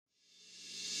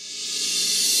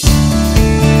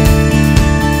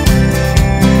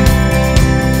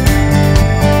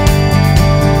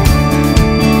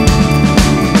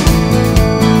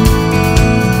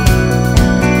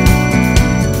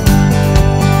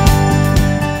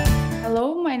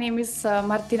is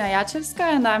Martina Jacevska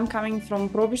and I'm coming from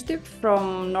Probishtip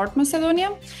from North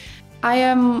Macedonia. I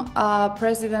am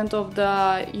president of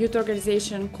the youth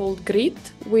organization called GRIT,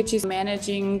 which is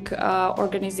managing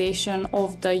organization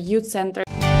of the youth center.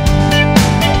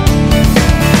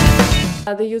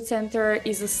 The youth center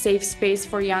is a safe space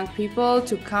for young people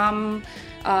to come,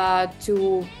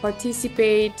 to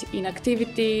participate in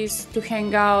activities, to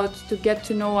hang out, to get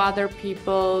to know other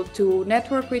people, to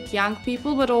network with young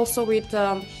people, but also with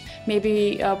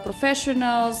maybe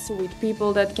professionals, with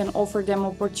people that can offer them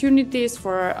opportunities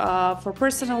for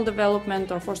personal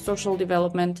development or for social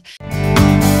development.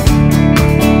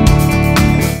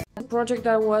 The project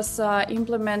that was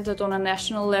implemented on a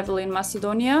national level in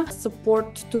Macedonia,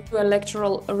 support to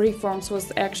electoral reforms,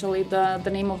 was actually the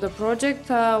name of the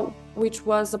project, which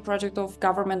was a project of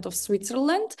government of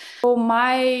Switzerland. So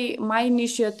my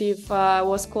initiative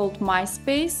was called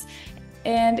MySpace,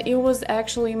 and it was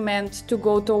actually meant to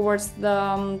go towards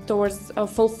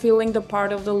fulfilling the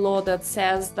part of the law that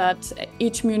says that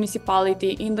each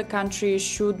municipality in the country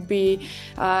should be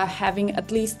having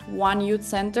at least one youth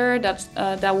center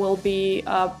that will be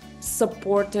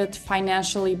supported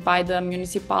financially by the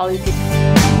municipality.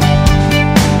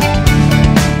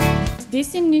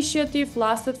 This initiative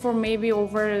lasted for maybe a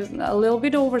little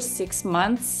bit over 6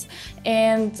 months,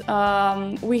 and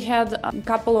we had a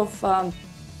couple of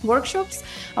workshops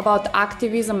about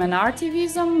activism and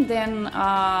artivism, then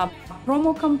a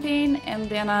promo campaign, and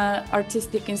then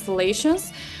artistic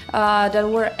installations that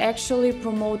were actually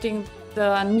promoting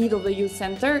the need of the youth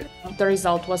center. The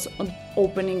result was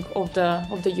opening of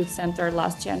the youth center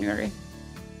last January.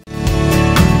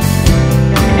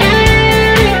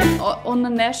 On a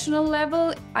national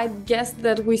level, I guess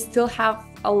that we still have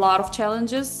a lot of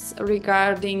challenges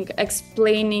regarding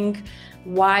explaining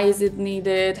why is it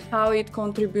needed, how it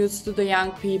contributes to the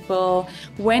young people,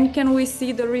 when can we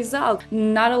see the result.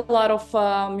 Not a lot of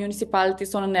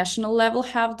municipalities on a national level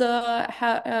have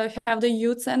the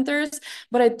youth centers,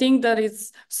 but I think that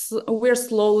we're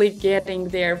slowly getting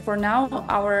there. For now,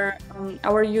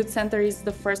 our youth center is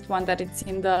the first one that it's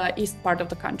in the east part of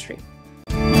the country.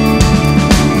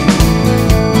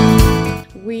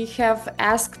 We have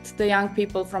asked the young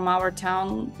people from our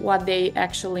town what they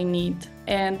actually need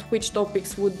and which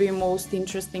topics would be most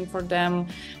interesting for them.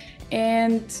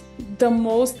 And the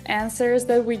most answers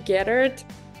that we gathered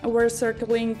were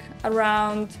circling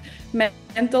around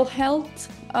mental health,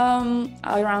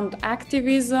 around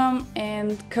activism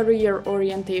and career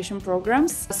orientation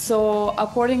programs. So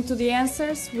according to the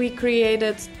answers, we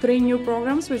created 3 new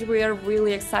programs which we are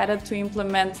really excited to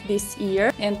implement this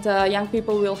year, and young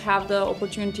people will have the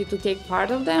opportunity to take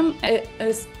part of them,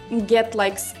 get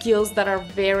like skills that are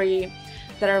very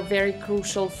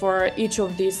crucial for each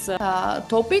of these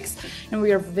topics, and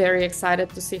we are very excited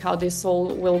to see how this all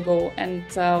will go and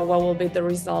what will be the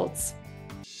results.